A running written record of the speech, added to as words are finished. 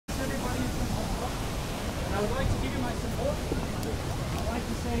I would like to give you my support. I'd like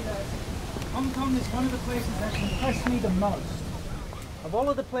to say that Hong Kong is one of the places that impressed me the most. Of all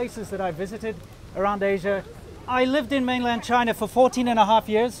of the places that I visited around Asia, I lived in mainland China for 14.5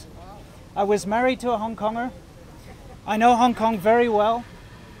 years. I was married to a Hong Konger. I know Hong Kong very well.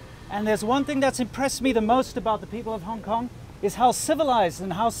 And there's one thing that's impressed me the most about the people of Hong Kong is how civilized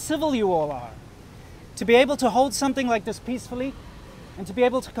and how civil you all are. To be able to hold something like this peacefully and to be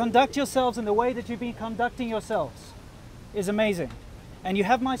able to conduct yourselves in the way that you've been conducting yourselves is amazing. And you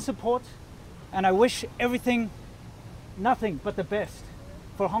have my support, and I wish nothing but the best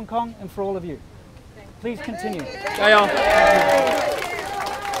for Hong Kong and for all of you. Please continue. 加油！